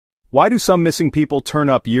Why do some missing people turn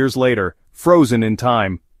up years later, frozen in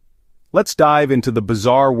time? Let's dive into the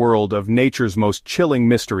bizarre world of nature's most chilling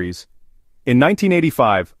mysteries. In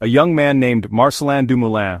 1985, a young man named Marcelin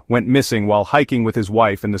Dumoulin went missing while hiking with his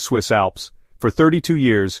wife in the Swiss Alps. For 32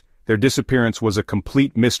 years, their disappearance was a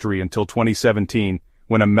complete mystery until 2017,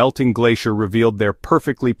 when a melting glacier revealed their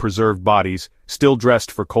perfectly preserved bodies, still dressed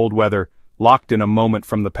for cold weather, locked in a moment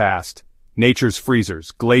from the past. Nature's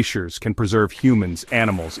freezers, glaciers, can preserve humans,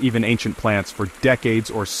 animals, even ancient plants for decades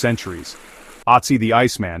or centuries. Ötzi the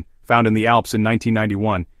Iceman, found in the Alps in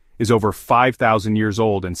 1991, is over 5,000 years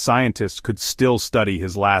old and scientists could still study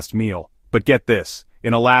his last meal. But get this,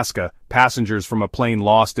 in Alaska, passengers from a plane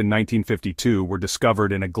lost in 1952 were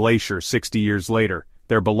discovered in a glacier 60 years later,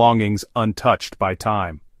 their belongings untouched by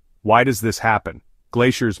time. Why does this happen?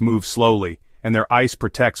 Glaciers move slowly, and their ice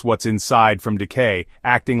protects what's inside from decay,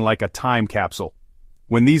 acting like a time capsule.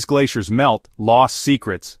 When these glaciers melt, lost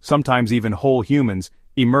secrets, sometimes even whole humans,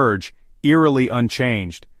 emerge, eerily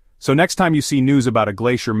unchanged. So next time you see news about a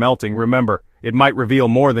glacier melting, remember, it might reveal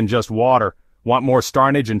more than just water. Want more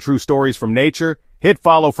starnage and true stories from nature? Hit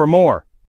follow for more.